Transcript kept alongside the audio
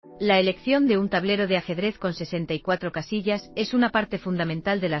La elección de un tablero de ajedrez con 64 casillas es una parte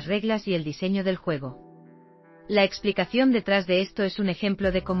fundamental de las reglas y el diseño del juego. La explicación detrás de esto es un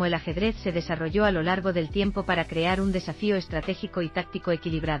ejemplo de cómo el ajedrez se desarrolló a lo largo del tiempo para crear un desafío estratégico y táctico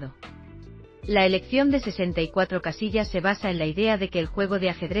equilibrado. La elección de 64 casillas se basa en la idea de que el juego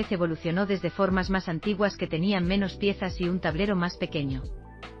de ajedrez evolucionó desde formas más antiguas que tenían menos piezas y un tablero más pequeño.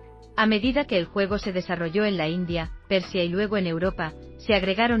 A medida que el juego se desarrolló en la India, Persia y luego en Europa, se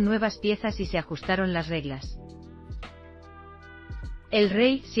agregaron nuevas piezas y se ajustaron las reglas. El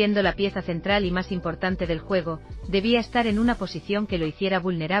rey, siendo la pieza central y más importante del juego, debía estar en una posición que lo hiciera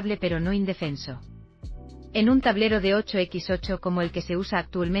vulnerable pero no indefenso. En un tablero de 8x8 como el que se usa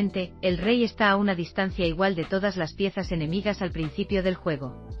actualmente, el rey está a una distancia igual de todas las piezas enemigas al principio del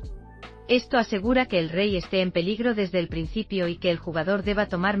juego. Esto asegura que el rey esté en peligro desde el principio y que el jugador deba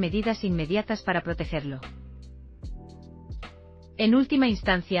tomar medidas inmediatas para protegerlo. En última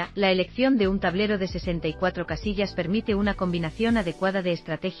instancia, la elección de un tablero de 64 casillas permite una combinación adecuada de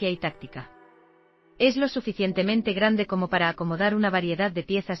estrategia y táctica. Es lo suficientemente grande como para acomodar una variedad de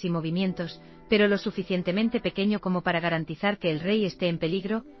piezas y movimientos, pero lo suficientemente pequeño como para garantizar que el rey esté en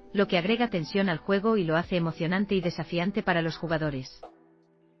peligro, lo que agrega tensión al juego y lo hace emocionante y desafiante para los jugadores.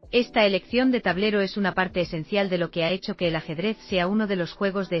 Esta elección de tablero es una parte esencial de lo que ha hecho que el ajedrez sea uno de los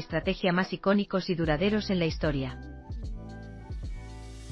juegos de estrategia más icónicos y duraderos en la historia.